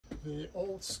the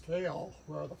old scale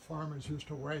where the farmers used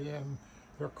to weigh in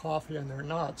their coffee and their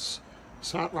nuts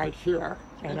sat right here.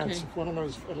 And it's one of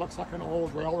those, it looks like an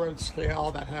old railroad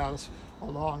scale that has a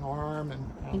long arm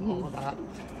and all of that.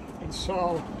 And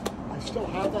so I still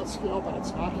have that scale, but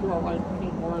it's not here right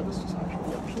anymore. This is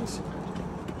actually a piece of it.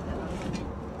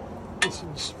 This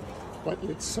is what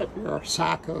you'd set your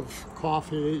sack of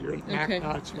coffee, your neck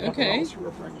nuts, whatever else you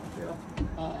were bringing here.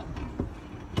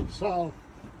 So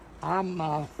I'm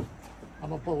a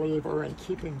believer in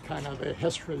keeping kind of the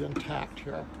history intact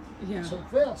here. Yeah. So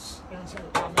this is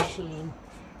a machine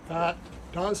that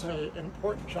does an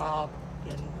important job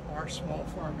in our small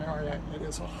farm area. It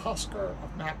is a husker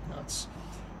of mac nuts.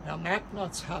 Now mac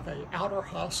nuts have an outer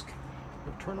husk.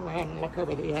 You turn around and look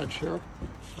over the edge here.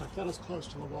 Get as close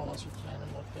to the wall as you can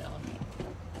and look down.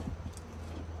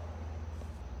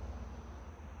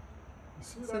 You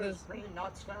see those green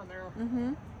nuts down there?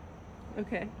 Mm-hmm.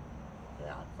 Okay.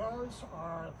 Yeah, those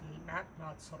are the mac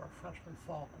nuts that are freshly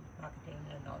fallen,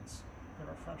 macadamia nuts that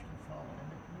are freshly fallen.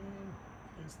 And the green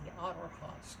is the outer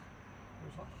husk.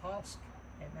 There's a husk,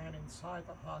 and then inside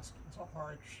the husk is a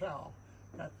hard shell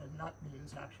that the nut meat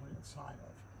is actually inside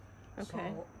of.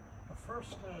 Okay. So the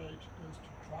first stage is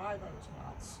to dry those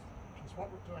nuts, which is what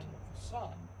we're doing with the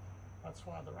sun. That's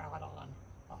why they're out on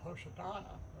a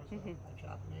hoshidana. There's a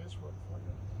Japanese word for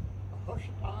you. A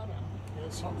hoshidana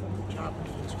is something the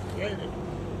Japanese created.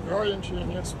 Very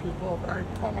ingenious people, very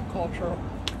permaculture,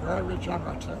 very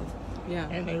regenerative. Yeah.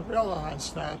 And they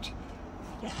realized that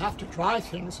you have to dry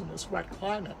things in this wet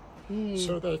climate.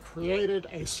 So they created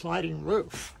a sliding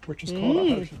roof, which is called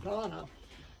a hoshidana.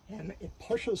 And it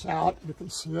pushes out, you can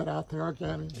see it out there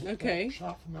again. Okay.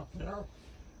 Shot from up there.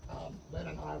 Lynn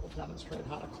and I will demonstrate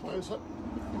how to close it.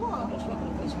 Just look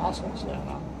at those muscles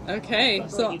down. Okay,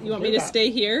 so you want me to stay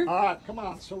here? All right, come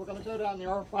on. So we're going to go down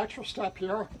there. Watch your step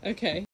here. Okay.